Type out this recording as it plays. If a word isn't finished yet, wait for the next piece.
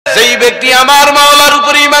ব্যক্তি আমার মাওলার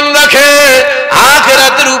উপর ঈমান রাখে,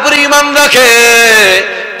 আখিরাতের উপর ঈমান রাখে,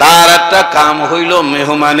 তার একটা কাম হইল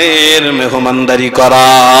মেহমানের মেহমানদারি করা।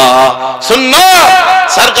 সুন্নাত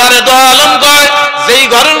সরকারে দো আলম কয়, যেই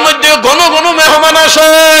ঘরের মধ্যে ঘন ঘন মেহমান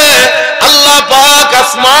আসে, আল্লাহ পাক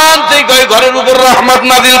আসমান থেকে ওই ঘরের উপর রহমত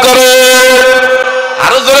নাযিল করে।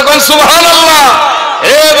 আরো জোরে কোন সুবহানাল্লাহ।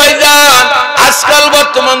 এ ভাইজান, আজকাল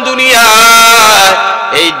বর্তমান দুনিয়ায়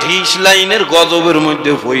এই ঢিস লাইনের গজবের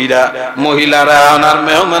মধ্যে পইরা মহিলারা ওনার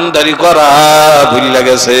মেহমানদারি করা ভুলে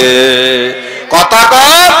গেছে। কথা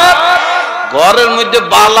কয়, ঘরের মধ্যে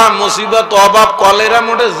বালা মুসিবত অভাব কলেরা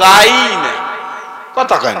মোটে যাই না।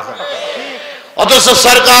 কথা কয় না। অথচ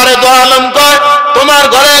সরকারে দো আলম কয়, তোমার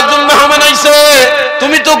ঘরে একজন মেহমান আইছে,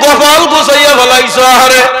 তুমি তো গোপাল গোছাইয়া ফেলাইছো।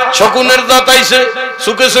 আহারে শকুনের দাঁত আইছে,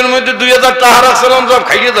 সুকেশের মধ্যে 2000 টাকা রাখছিলাম, সব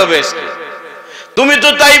খাইয়ে যাবে। তুমি তো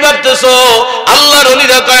তাই ভাবতেছো। আল্লাহর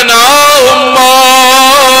ওলিরা কয় না,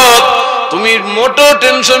 উম্মত তুমি মোটো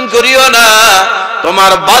টেনশন করিও না,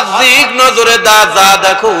 তোমার বাহ্যিক নজরে যা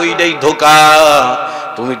দেখো ওইটাই ধোঁকা।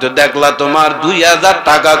 তুমি তো দেখলা তোমার 2000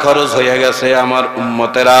 টাকা খরচ হয়ে গেছে আমার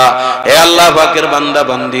উম্মতেরা, হে আল্লাহ পাকের বান্দা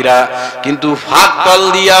বান্দিরা, কিন্তু ফাঁক পাল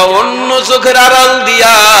দিয়া, অন্য চোখের আড়াল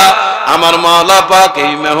দিয়া আমার মাওলা পাক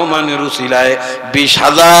এই মেহমানের উসিলায়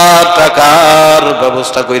 20,000 টাকার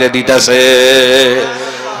ব্যবস্থা করে দিতেছে।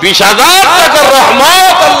 20,000 টাকার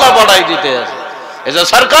রহমত আল্লাহ বাড়াই দিতে আছে। এটা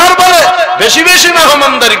সরকার বলে বেশি বেশি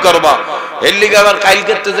মেহমানদারি করবা। এর লিগে আবার কাইল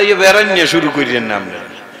করতে যাইয়ে বেড়ান নিয়ে শুরু করিয়েন না। আমরা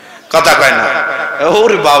কথা কয় না,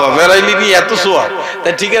 ওরে বাবা বেড়াইলি নি এত সোয়া, তা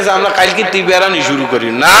ঠিক আছে আমরা কালকে তুই বেড়ানি শুরু করি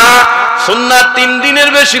না। সুন্নাত 3 দিনের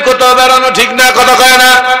বেশি কোথাও বেড়ানো ঠিক না। কথা কয় না।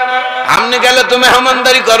 আপনি গেলে তো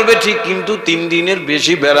মেহমানদারি করবে ঠিক, কিন্তু 3 দিনের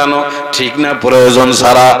বেশি বেড়ানো ঠিক না। প্রয়োজন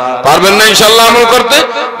ছাড়া পারবেন না ইনশাআল্লাহ আমল করতে।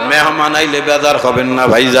 মেহমান আইলে বেজার হবেন না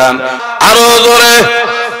ভাইজান। আরো জোরে,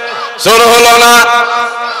 জোর হলো না,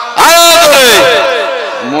 আরো জোরে।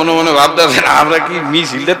 মনে মনে ভাবতেছেন আমরা কি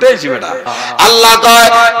মিছিলটা পেয়েছি বেটা। আল্লাহ কয়,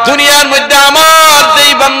 দুনিয়ার মধ্যে আমার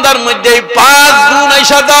যেই বান্দার মধ্যে 5 গুণ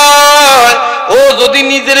আইসা যায়, ও যদি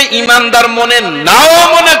নিজের ইমানদার মনে নাও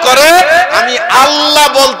মনে করে, আমি আল্লাহ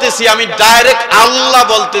বলতেছি, আমি ডাইরেক্ট আল্লাহ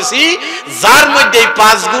বলতেছি, যার মধ্যে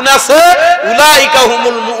 5 গুণ আছে, উলাইকা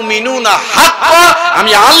হুমুল মুমিনুনা হাক্কা,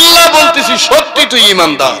 আমি আল্লাহ বলতেছি সত্যি তুই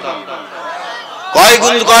ইমানদার। কয়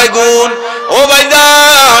গুণ? কয় গুণ? ও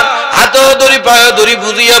ভাইজান, হাত ধরি পায়ে ধরি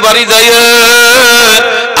বুঝিয়া বাড়ি যাই।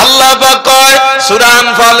 আল্লাহ পাক কয় সূরা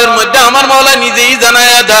আনফালের মধ্যে আমার মাওলা নিজেই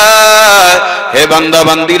জানায়া দেয়, হে বান্দা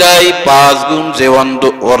বান্দিরা, এই 5 গুণ যে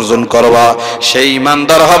অর্জন করবা সেই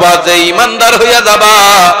ইমানদার হবা। যে ইমানদার হইয়া যাবা,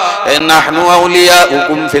 নাহনু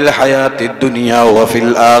আউলিয়াউকুম ফিল হায়াতিদ দুনিয়া ওয়া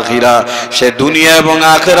ফিল আখিরা, সে দুনিয়া এবং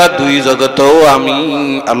আখিরাত 2 জগতেও আমি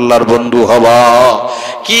আল্লাহর বন্ধু হবা।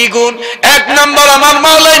 কি গুণ? 1 নম্বর, আমার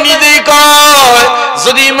মাওলা নিজেই কয়,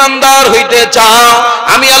 যদি ইমানদার হইতে চাও,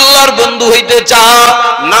 আমি আল্লাহর বন্ধু হইতে চাও,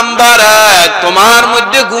 নাম্বার 1 তোমার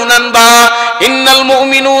মধ্যে গুণ আনবা, ইন্নাল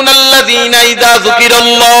মুমিনুনা আল্লাযীনা ইযা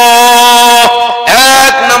যুকিরাল্লাহ।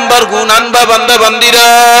 1 নম্বর গুণ আনবা বান্দা বান্দিরা,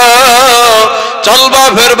 চলবা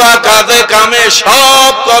ফেরবা কাজে কামে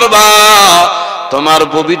সব করবা, তোমার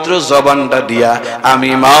পবিত্র জবানটা দিয়া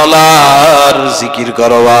আমি মাওলার জিকির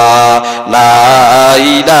করবা, লা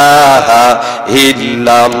ইলাহা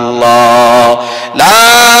ইল্লাল্লাহ, লা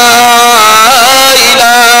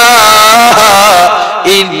ইলাহা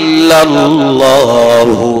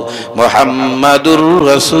ইল্লাল্লাহু মুহাম্মাদুর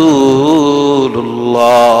রাসূলুল্লাহ।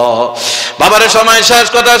 বাবারে সময় শেষ,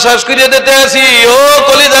 কথা শেষ করে দিতে আসি। ও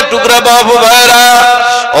কলিজার টুকরা বাবু ভাইরা,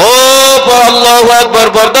 ও আল্লাহু আকবার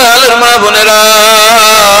পর্দার মা বোনেরা,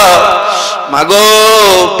 মাগো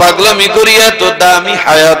পাগলামি করিয়া তো দামি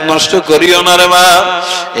হায়াত নষ্ট করিও না রে মা।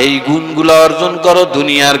 এই গুণগুলো অর্জন করো,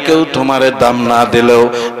 দুনিয়ার কেউ তোমারে দাম না দিলেও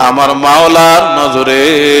আমার মাওলার নজরে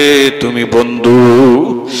তুমি বন্ধু।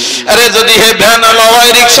 আরে যদি হে ভ্যান লয়,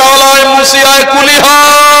 রিক্সা লয়, মুসি হয়, কুলি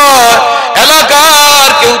হয়, এলাকার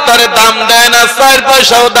কেউ তারে দাম দেয় না, 4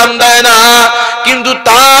 পয়সাও দাম দেয় না, কিন্তু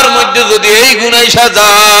তার মধ্যে যদি এই গুণ আইসা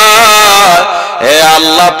যায়, হে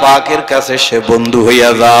আল্লাহ পাকের কাছে সে বন্ধু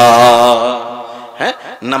হইয়া যায়। হ্যাঁ,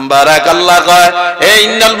 নাম্বার 1 আল্লাহ কয়, হে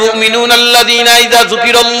ইন্নাল মুমিনুনা আল্লাযীনা ইযা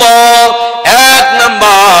যুকিরাল্লাহ। 1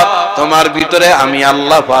 নাম্বার, তোমার ভিতরে আমি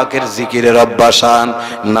আল্লাহ পাকের জিকিরের অভ্যাসান।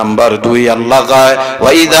 নাম্বার 2 আল্লাহ কয়,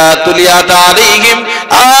 ওয়া ইযা তুলিয়াত আলাইহিম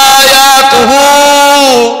আয়াতুহু,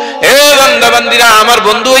 হে বান্দা বান্দিরা আমার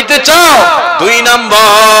বন্ধু হইতে চাও, 2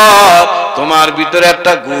 নাম্বার তোমার ভিতরে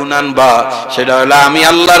একটা গুণ আনবা, সেটা হলো আমি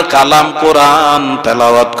আল্লাহর কালাম কোরআন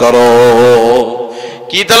তেলাওয়াত করো।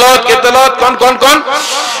 কি তেলাওয়াত কে তেলাওয়াত কোন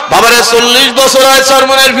বাবারে 40 বছর হয়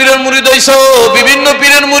সরমনের পীরের মুরিদ হইছো, বিভিন্ন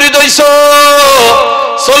পীরের মুরিদ হইছো,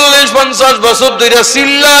 40-50 বছর ধরে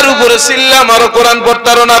সিল্লার উপরে সিল্লা মারো, কোরআন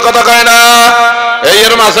পড়তারো না, কথা কয় না। এই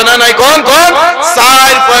এর মাঝে না নাই কোন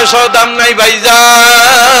 4 পয়সা দাম নাই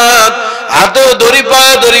ভাইজান, হাতে ধরি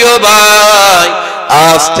পায়ে ধরিও ভাই।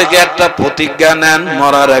 আজ থেকে একটা প্রতিজ্ঞা নেন,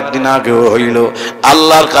 মরার একদিন আগেও হইল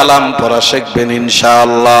আল্লাহর কালাম পড়া শিখবেন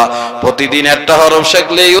ইনশাআল্লাহ। প্রতিদিন একটা হরফ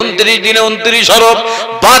শিখলে 29 দিনে 29 হরফ,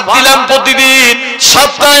 বাদ দিলাম প্রতিদিন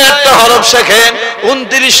সপ্তাহে একটা হরফ শেখেন,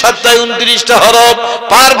 29 সপ্তাহে 29টা হরফ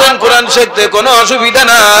পারবেন কোরআন শিখতে, কোনো অসুবিধা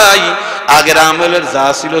নাই। আগের আমলের যা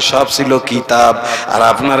ছিল সব ছিল কিতাব, আর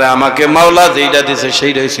আপনারা আমাকে মাওলা যেইটা দিয়েছে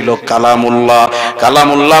সেইটাই ছিল কালামুল্লাহ।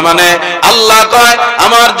 কালামুল্লাহ মানে আল্লাহ কয়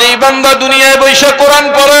আমার যেই বান্দা দুনিয়ায় বসে কোরআন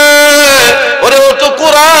পড়ে, ওরে ও তো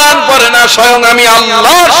কোরআন পড়ে না, স্বয়ং আমি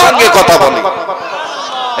আল্লাহর সঙ্গে কথা বলি।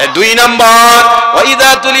 2 নাম্বার ওয়াইদা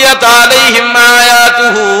তুলিয়াত আলাইহিম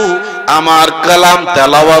আয়াতুহু, আমার কালাম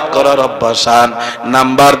তেলাওয়াত করার অভ্যাসান।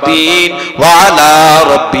 নাম্বার 3 ওয়া আলা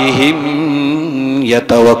রাব্বিহিম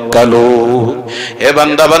ইয়াতাওয়াক্কালুন। হে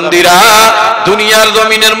বান্দা বান্দিরা, দুনিয়ার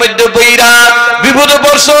জমিনের মধ্যে বইরা বিপদে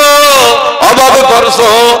পড়ছো, অভাবে পড়ছো,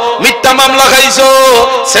 মিথ্যা মামলা খাইছো,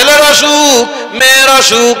 ছেলের অসুখ, মেয়ের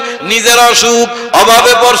অসুখ, নিজের অসুখ,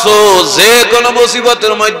 অভাবে পড়ছো, যে কোনো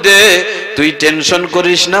মুসিবতের মধ্যে তুই টেনশন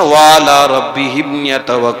করিস না। ওয়ালা রাব্বিহিম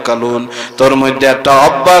ইয়াতাওয়াক্কালুন, তোর মধ্যে একটা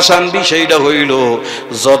অভ্যাস আনবি, সেইটা হইল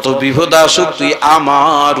যত বিপদ আসুক তুই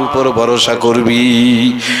আমার উপর ভরসা করবি।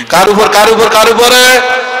 কার উপর? কার উপর? কার উপরে?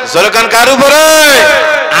 জরকান কার উপরে?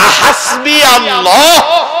 হাসবি আল্লাহ,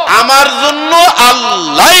 আমার জন্য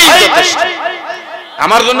আল্লাহই যথেষ্ট।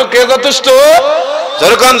 আমার জন্য কে যথেষ্ট?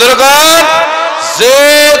 জরকান জরকান, যে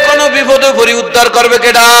কোনো বিপদে পড়ি উদ্ধার করবে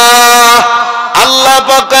কেডা? আল্লাহ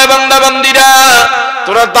পাক। বান্দা বান্দিরা,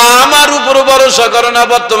 তোরা তা আমার উপর ভরসা করো না,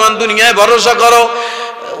 বর্তমান দুনিয়ায় ভরসা করো।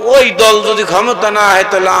 ওই দল যদি ক্ষমতা না হয়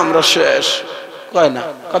তাহলে আমরা শেষ, কয় না,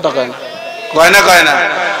 কথা কয় না, কয় না।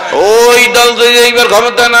 ওই দল যদি এইবার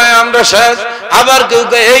ক্ষমতা না হয় আমরা শেষ। আবার কেউ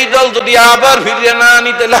কয় এই দল যদি আবার ফিরিয়ে না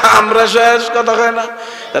আনি তাহলে আমরা শেষ, কথা কয় না।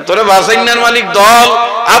 তোরে বাসাইনার মালিক দল।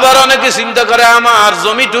 আবার অনেকে চিন্তা করে আমার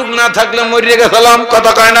জমি টুক না থাকলে মরিয়ে গেছিলাম,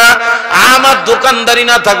 কথা কয় না। আমার দোকানদারি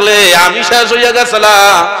না থাকলে আমি শেষ হইয়া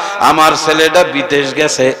গেছিলাম। আমার ছেলেটা বিদেশ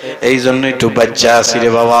গেছে এই জন্য একটু বাচ্চা আছি রে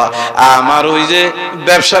বাবা। আমার ওই যে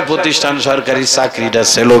ব্যবসা প্রতিষ্ঠান সরকারি চাকরিটা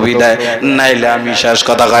ছিল বিদায়, নাইলে আমি শেষ,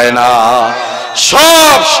 কথা কয় না।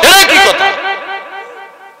 সব সে কি কথা?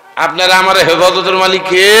 আপনারা আমার হেফাজতের মালিক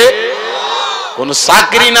কে? কোন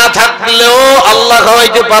চাকরি না থাকলেও আল্লাহ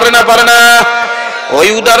খাওয়াইতে পারে না, পারে না। ওই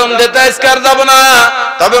উদাহরণ দিতে আজকে আর যাব না,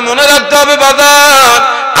 তবে মনে রাখতে হবে বাজার,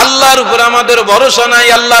 আল্লাহর উপর আমাদের ভরসা নাই।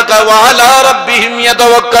 আল্লাহ ওয়ালা রাব্বিহিম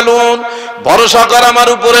ইয়াতাওয়াক্কালুন, ভরসা কর আমার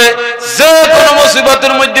উপরে। যে কোন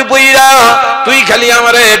মুসিবতের মধ্যে পইরা তুই খালি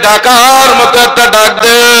আমারে ডাকার মতো একটা ডাক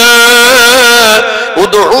দে,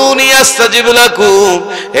 উদউনি আস্তাজিব লাকুম।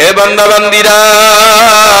 হে বান্দা বান্দিরা,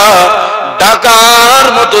 ডাকার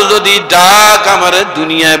মতো যদি ডাক আমারে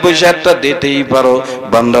দুনিয়ায় বসে একটা দিতেই পারো,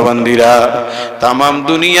 বান্দা বান্দিরা, তামাম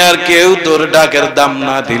দুনিয়ার কেউ তোর ডাকের দাম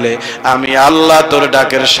না দিলে আমি আল্লাহ তোর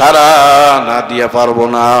ডাকের সাড়া না দিয়া পারবো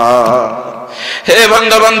না। হে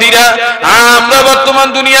বান্দা বান্দিরা, আমরা বর্তমান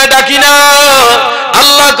দুনিয়ায় ডাকি না।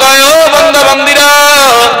 আল্লাহ কয় ও বান্দা বান্দিরা,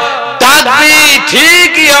 ডাকবি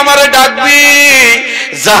ঠিকই আমারে ডাকবি,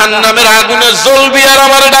 জাহান্নামের আগুনে জ্বলবি আর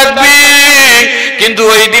আমারে ডাকবি, কিন্তু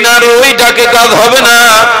ওই দিন আর ওই ডাকে কাজ হবে না।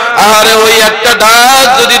 আরে ওই একটা ডাক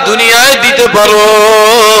যদি দুনিয়ায় দিতে পারো,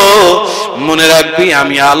 মনে রাখবি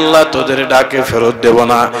আমি আল্লাহ তোদের ডাকে ফেরত দেব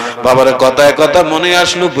না। বাবার কথায় কথা মনে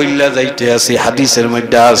আসলো, বইলা যাইতে আছি, হাদিসের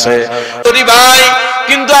মধ্যে আছে। ওরে ভাই,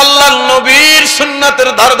 কিন্তু আল্লাহর নবীর সুন্নাতের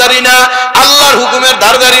ধারধারি না, আল্লাহর হুকুমের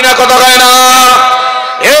ধারধারি না, কথা কয় না।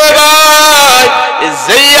 এ ভাই,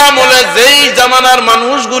 যেই আমলে যেই জামানার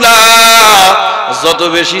মানুষগুলা যত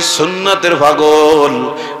বেশি সুন্নাতের পাগল,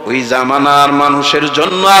 ওই জামানার মানুষের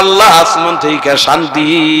জন্য আল্লাহ আসমান থেকে শান্তি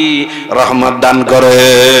রহমত দান করে।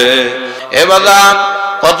 এবার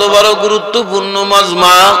কত বড় গুরুত্বপূর্ণ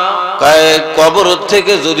মজমা, কবর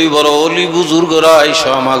থেকে যদি বড় অলি বুজুর্গরা এসে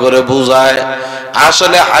আমাগরে বুঝায়,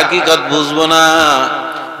 আসলে হাকিকত বুঝবো না,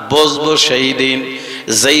 বুঝবো সেই দিন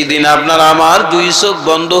যেই দিন আপনার আমার 2 চোখ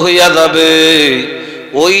বন্ধ হইয়া যাবে।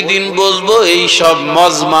 ওই দিন বুঝবো এই সব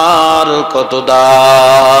মজমার কত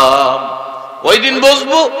দাম। ওই দিন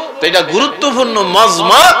বুঝবো এটা গুরুত্বপূর্ণ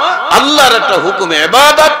মজমা, আল্লাহর একটা হুকুমে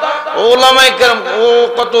ইবাদত। ওলামায়ে কেরাম, ও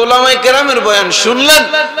কত ওলামায়ে কেরামের বয়ান শুনলেন,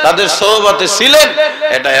 তাদের সোহবতে ছিলেন,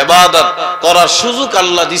 এটা ইবাদত করার সুযোগ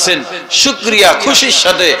আল্লাহ দিবেন। শুকরিয়া খুশির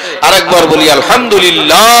সাথে আরেকবার বলি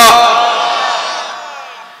আলহামদুলিল্লাহ।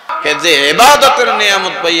 যে ইবাদতের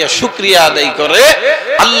নিয়ামত পাইয়া শুকরিয়া আদায় করে,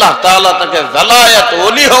 আল্লাহ তাআলা তাকে জালায়াত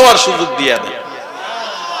ওলি হওয়ার সুযোগ দিয়ে দেয়।